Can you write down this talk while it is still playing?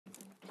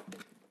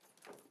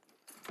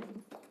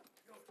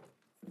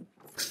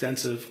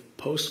extensive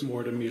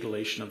post-mortem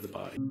mutilation of the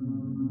body.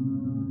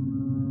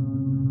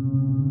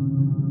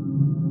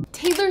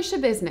 Taylor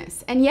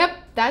Schabusiness, and yep,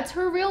 that's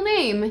her real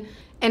name.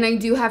 And I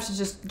do have to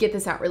just get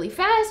this out really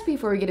fast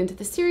before we get into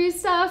the serious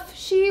stuff.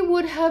 She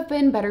would have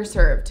been better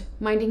served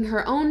minding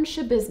her own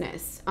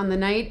Schabusiness on the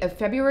night of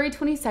February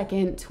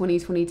 22nd,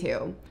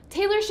 2022.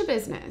 Taylor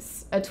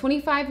Schabusiness, a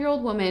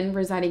 25-year-old woman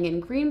residing in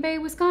Green Bay,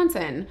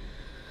 Wisconsin.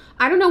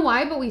 I don't know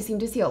why, but we seem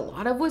to see a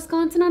lot of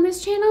Wisconsin on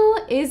this channel,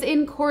 is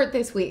in court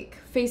this week,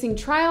 facing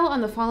trial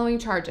on the following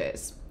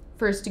charges: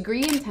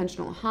 first-degree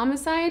intentional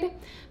homicide,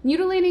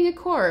 mutilating a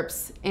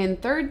corpse, and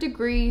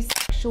third-degree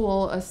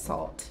sexual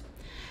assault.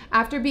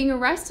 After being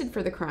arrested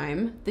for the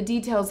crime, the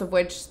details of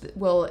which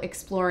we'll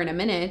explore in a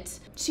minute,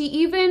 she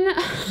even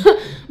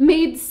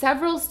made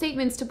several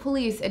statements to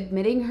police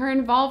admitting her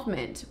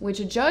involvement, which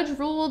a judge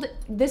ruled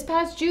this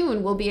past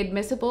June will be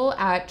admissible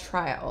at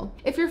trial.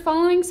 If you're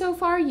following so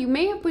far, you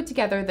may have put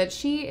together that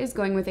she is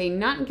going with a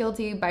not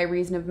guilty by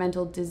reason of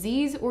mental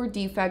disease or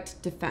defect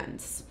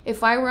defense.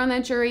 If I were on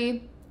that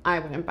jury, I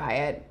wouldn't buy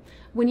it.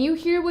 When you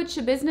hear what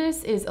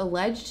Schabusiness is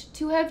alleged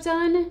to have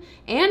done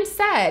and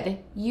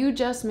said, you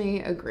just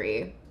may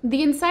agree.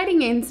 The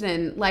inciting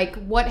incident, like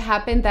what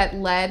happened that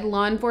led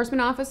law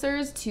enforcement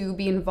officers to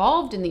be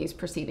involved in these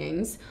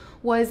proceedings,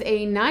 was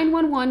a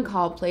 911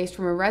 call placed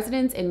from a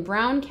residence in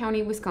Brown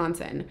County,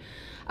 Wisconsin,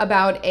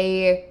 about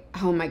a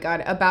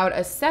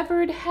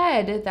severed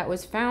head that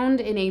was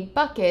found in a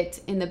bucket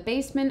in the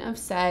basement of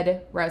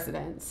said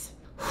residence.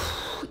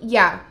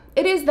 Yeah,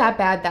 it is that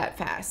bad that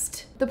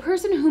fast. The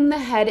person whom the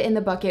head in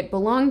the bucket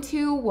belonged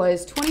to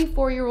was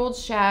 24-year-old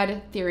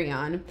Shad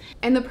Thyrion,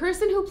 and the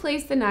person who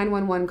placed the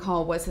 911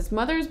 call was his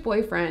mother's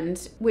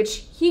boyfriend,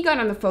 which he got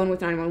on the phone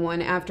with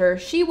 911 after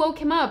she woke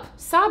him up,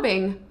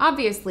 sobbing,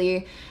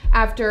 obviously,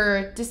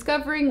 after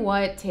discovering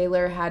what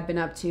Taylor had been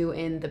up to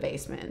in the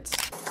basement.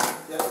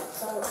 Yep.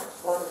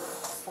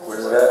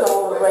 Where's it at?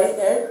 Go right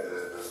there.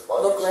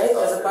 Look right,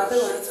 there's a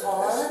bucket when it's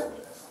hard.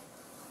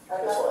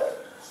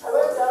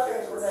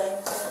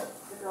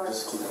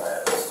 Just keep an eye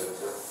on this too.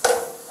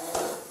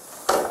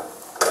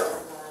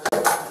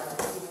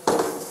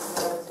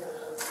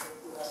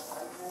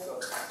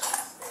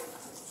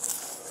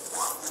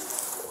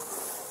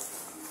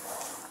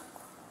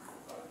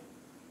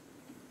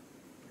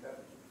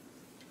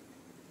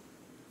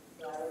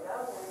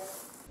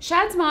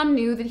 Shad's mom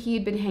knew that he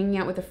had been hanging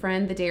out with a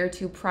friend the day or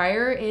two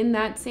prior in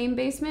that same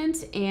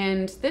basement,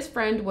 and this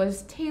friend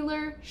was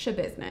Taylor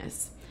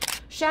Schabusiness.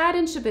 Shad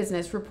and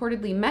Schabusiness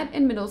reportedly met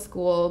in middle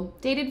school,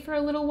 dated for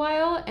a little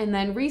while, and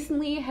then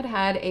recently had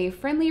had a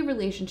friendly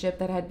relationship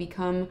that had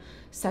become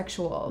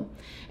sexual.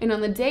 And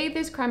on the day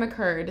this crime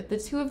occurred, the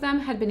two of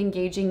them had been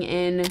engaging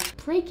in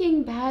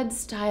Breaking Bad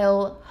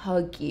style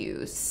hug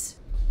use.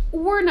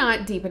 We're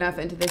not deep enough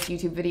into this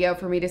YouTube video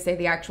for me to say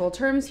the actual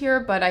terms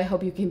here, but I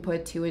hope you can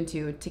put two and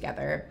two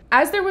together.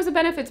 As there was a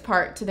benefits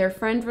part to their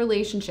friend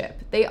relationship,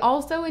 they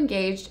also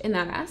engaged in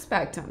that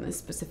aspect on this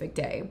specific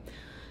day.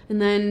 And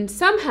then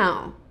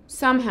somehow,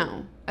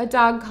 a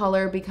dog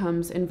collar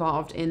becomes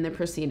involved in the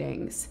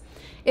proceedings.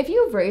 If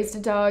you've raised a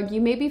dog,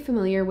 you may be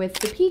familiar with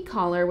the P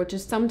collar, which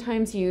is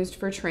sometimes used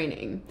for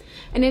training.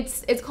 And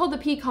it's called the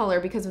P collar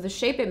because of the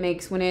shape it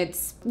makes when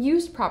it's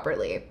used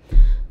properly.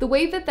 The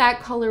way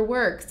that collar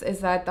works is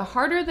that the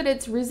harder that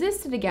it's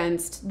resisted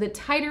against, the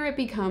tighter it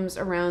becomes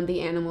around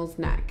the animal's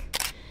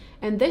neck.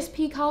 And this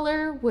P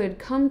collar would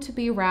come to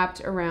be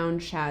wrapped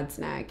around Shad's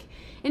neck.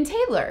 And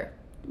Taylor,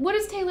 what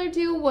does Taylor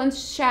do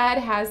once Shad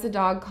has the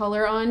dog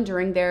collar on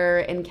during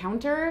their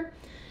encounter?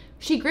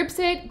 She grips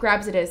it,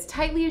 grabs it as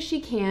tightly as she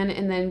can,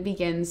 and then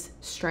begins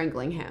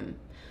strangling him.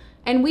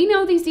 And we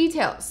know these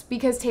details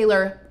because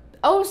Taylor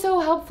oh so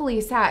helpfully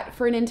sat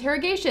for an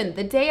interrogation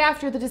the day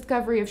after the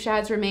discovery of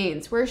Shad's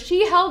remains, where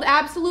she held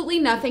absolutely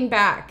nothing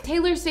back.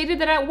 Taylor stated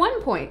that at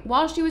one point,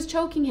 while she was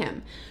choking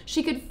him,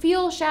 she could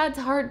feel Shad's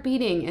heart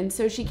beating, and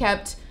so she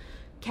kept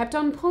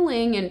on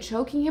pulling and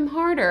choking him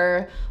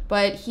harder,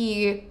 but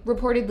he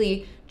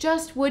reportedly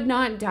just would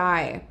not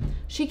die.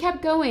 She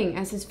kept going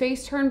as his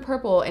face turned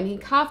purple and he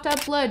coughed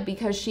up blood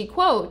because she,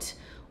 quote,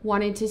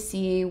 wanted to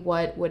see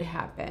what would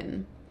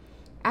happen.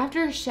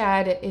 After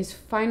Shad is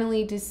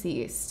finally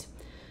deceased,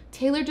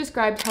 Taylor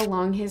described how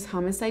long his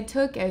homicide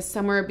took as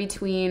somewhere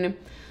between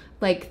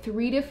like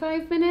 3 to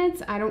 5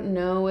 minutes. I don't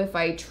know if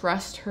I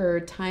trust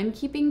her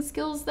timekeeping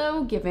skills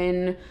though,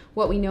 given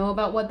what we know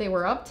about what they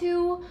were up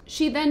to.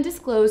 She then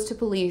disclosed to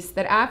police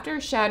that after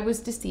Shad was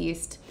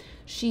deceased,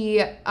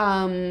 she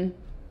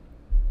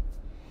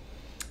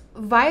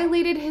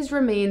violated his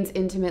remains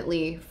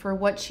intimately for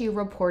what she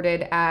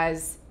reported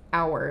as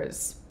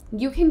hours.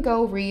 You can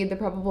go read the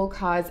probable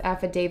cause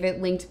affidavit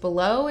linked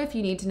below if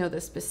you need to know the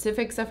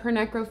specifics of her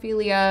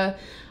necrophilia.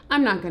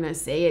 I'm not gonna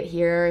say it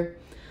here.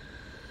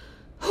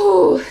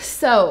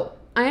 So,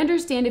 I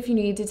understand if you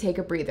need to take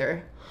a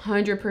breather.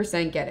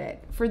 100% get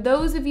it. For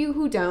those of you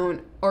who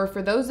don't, or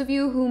for those of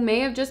you who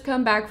may have just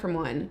come back from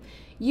one,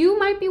 You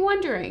might be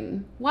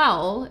wondering,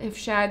 well, if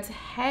Shad's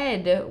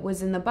head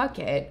was in the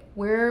bucket,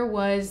 where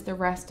was the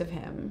rest of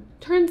him?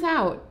 Turns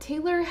out,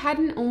 Taylor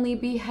hadn't only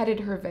beheaded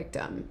her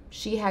victim,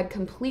 she had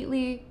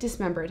completely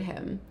dismembered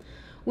him.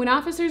 When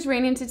officers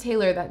ran into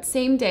Taylor that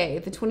same day,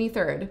 the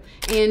 23rd,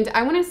 and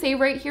I want to say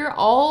right here,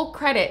 all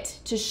credit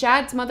to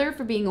Shad's mother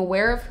for being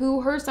aware of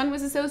who her son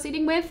was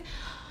associating with,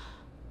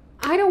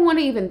 I don't want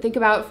to even think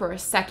about for a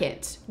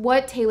second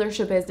what Taylor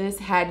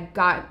Schabusiness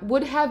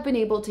would have been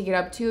able to get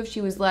up to if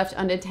she was left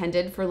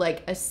unattended for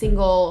like a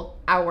single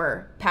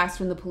hour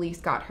past when the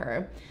police got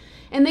her.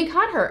 And they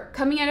caught her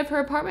coming out of her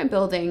apartment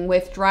building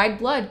with dried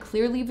blood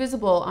clearly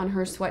visible on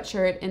her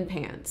sweatshirt and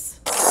pants.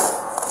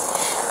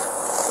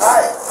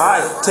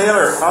 Hi,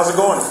 Taylor. How's it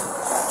going?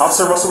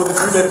 Officer Russell with the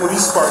Green Bay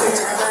Police Department.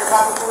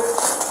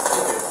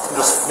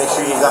 Just make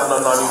sure you ain't got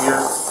nothing on you here.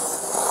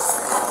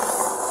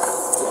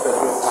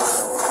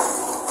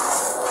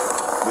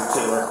 With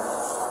Taylor.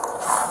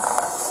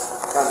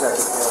 Contact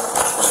with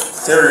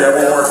Taylor. Taylor, you have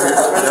one warrant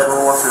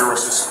for your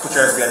arrest. Just put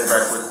your hands behind your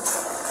back quick.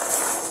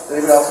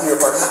 Anybody else in your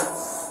apartment?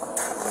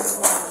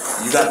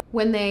 You got.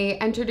 When they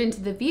entered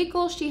into the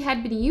vehicle she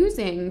had been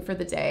using for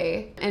the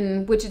day,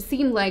 and which it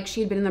seemed like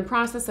she had been in the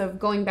process of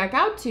going back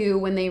out to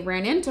when they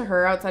ran into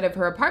her outside of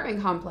her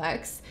apartment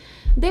complex,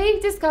 they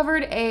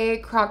discovered a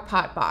crock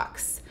pot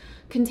box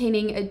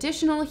containing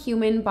additional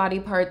human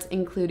body parts,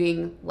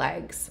 including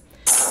legs.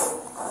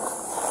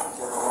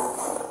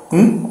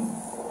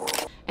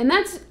 And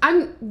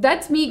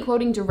that's me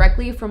quoting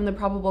directly from the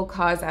probable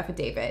cause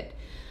affidavit.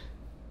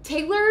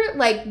 Taylor,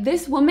 like,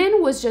 this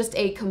woman was just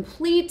a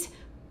complete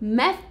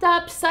methed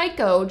up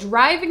psycho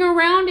driving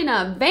around in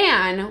a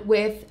van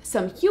with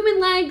some human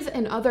legs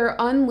and other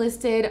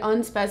unlisted,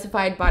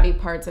 unspecified body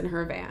parts in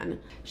her van.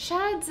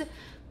 Shad's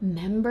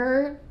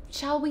member,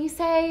 shall we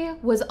say,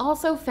 was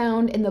also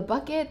found in the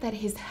bucket that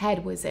his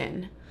head was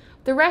in.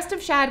 The rest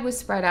of Shad was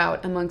spread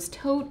out amongst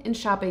tote and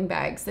shopping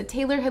bags that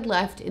Taylor had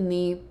left in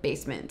the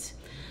basement.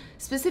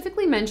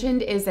 Specifically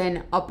mentioned is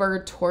an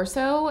upper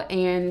torso,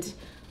 and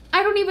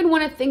I don't even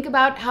want to think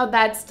about how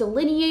that's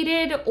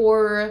delineated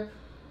or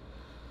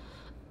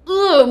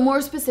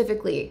more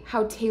specifically,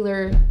 how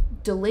Taylor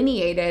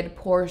delineated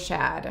poor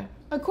Shad.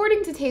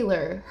 According to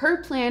Taylor,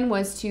 her plan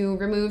was to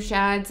remove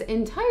Shad's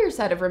entire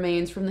set of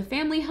remains from the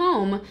family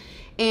home,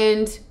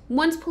 and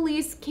once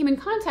police came in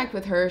contact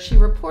with her, she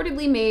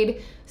reportedly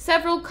made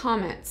several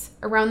comments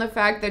around the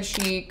fact that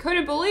she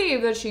couldn't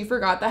believe that she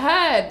forgot the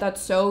head.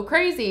 That's so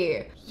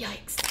crazy.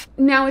 Yikes.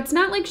 Now, it's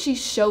not like she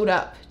showed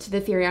up to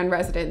the Thyrion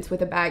residence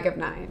with a bag of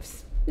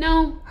knives.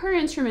 No, her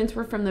instruments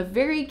were from the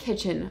very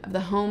kitchen of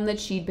the home that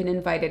she'd been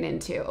invited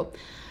into.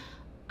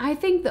 I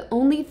think the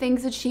only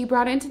things that she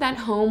brought into that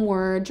home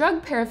were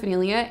drug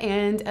paraphernalia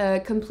and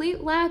a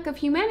complete lack of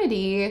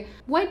humanity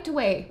wiped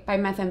away by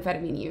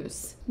methamphetamine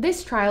use.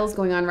 This trial is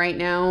going on right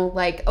now.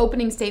 Like,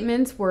 opening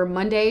statements were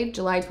Monday,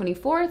 July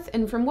 24th,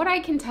 and from what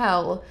I can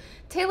tell,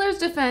 Taylor's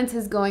defense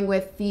is going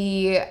with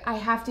the I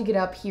have to get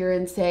up here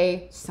and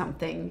say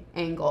something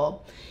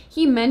angle.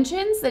 He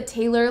mentions that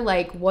Taylor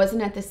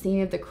wasn't at the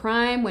scene of the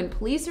crime when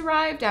police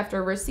arrived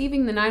after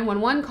receiving the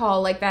 911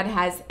 call, like that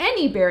has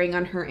any bearing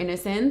on her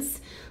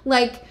innocence.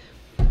 Like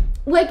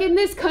in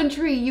this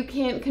country, you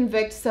can't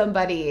convict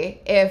somebody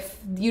if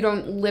you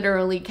don't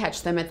literally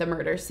catch them at the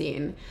murder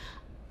scene.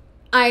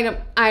 I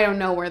don't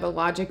know where the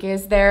logic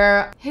is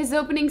there. His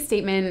opening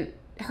statement,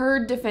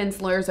 her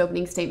defense lawyer's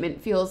opening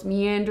statement, feels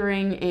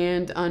meandering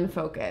and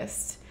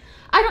unfocused.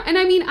 I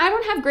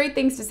don't have great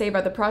things to say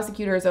about the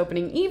prosecutor's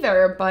opening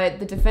either, but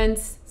the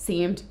defense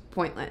seemed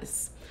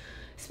pointless.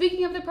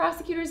 Speaking of the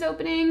prosecutor's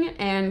opening,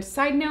 and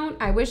side note,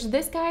 I wish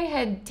this guy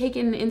had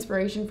taken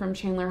inspiration from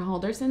Chandler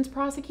Halderson's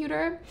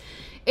prosecutor.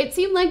 It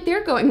seemed like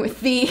they're going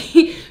with the,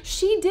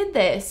 she did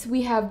this.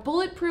 We have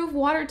bulletproof,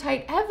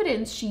 watertight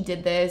evidence she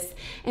did this,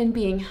 and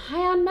being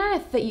high on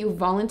meth that you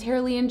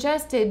voluntarily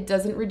ingested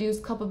doesn't reduce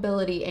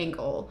culpability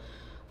angle,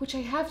 which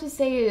I have to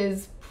say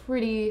is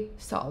pretty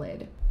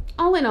solid.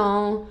 All in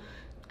all,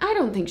 I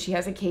don't think she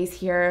has a case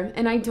here,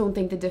 and I don't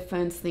think the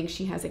defense thinks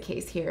she has a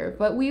case here,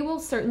 but we will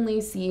certainly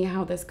see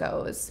how this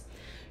goes.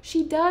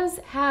 She does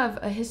have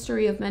a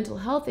history of mental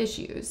health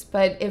issues,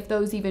 but if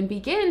those even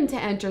begin to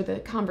enter the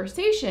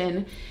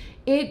conversation,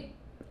 it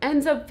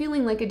ends up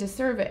feeling like a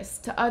disservice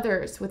to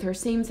others with her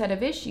same set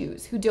of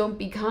issues who don't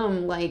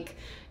become like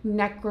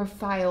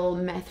necrophile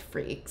meth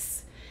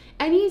freaks.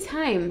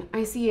 Anytime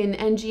I see an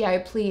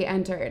NGI plea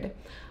entered,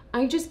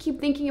 I just keep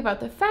thinking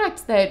about the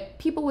fact that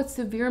people with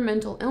severe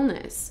mental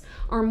illness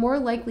are more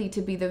likely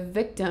to be the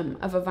victim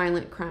of a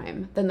violent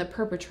crime than the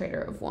perpetrator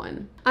of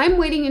one. I'm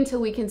waiting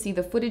until we can see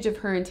the footage of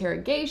her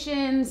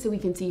interrogation so we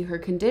can see her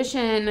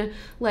condition.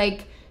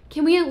 Like,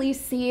 can we at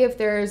least see if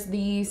there's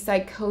the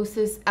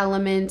psychosis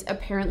element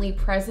apparently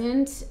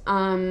present?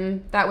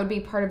 That would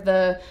be part of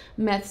the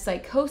meth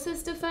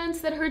psychosis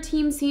defense that her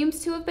team seems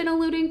to have been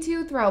alluding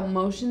to throughout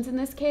motions in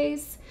this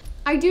case.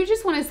 I do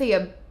just want to say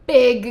a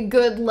big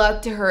good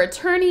luck to her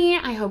attorney.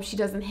 I hope she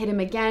doesn't hit him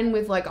again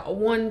with like a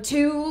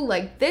 1-2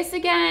 like this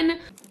again.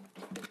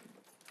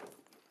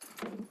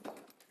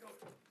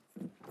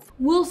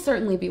 We'll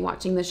certainly be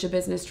watching the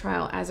Schabusiness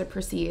trial as it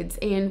proceeds,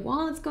 and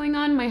while it's going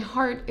on, my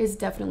heart is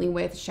definitely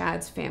with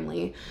Shad's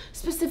family,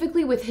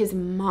 specifically with his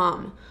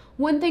mom.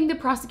 One thing the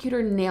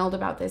prosecutor nailed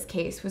about this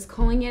case was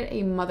calling it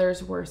a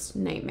mother's worst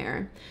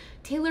nightmare.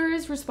 Taylor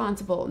is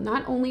responsible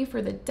not only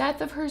for the death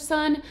of her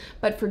son,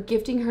 but for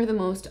gifting her the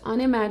most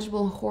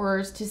unimaginable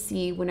horrors to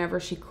see whenever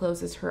she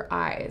closes her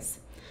eyes.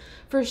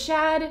 For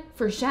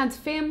Shad's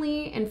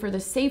family, and for the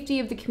safety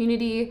of the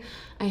community,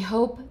 I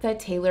hope that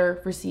Taylor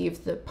receives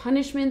the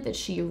punishment that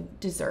she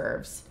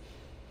deserves.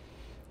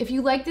 If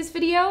you like this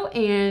video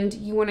and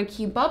you want to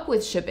keep up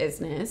with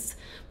Schabusiness,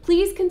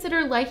 please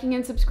consider liking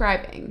and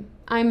subscribing.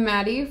 I'm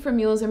Maddie from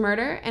Mules and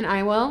Murder, and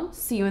I will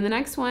see you in the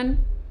next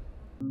one.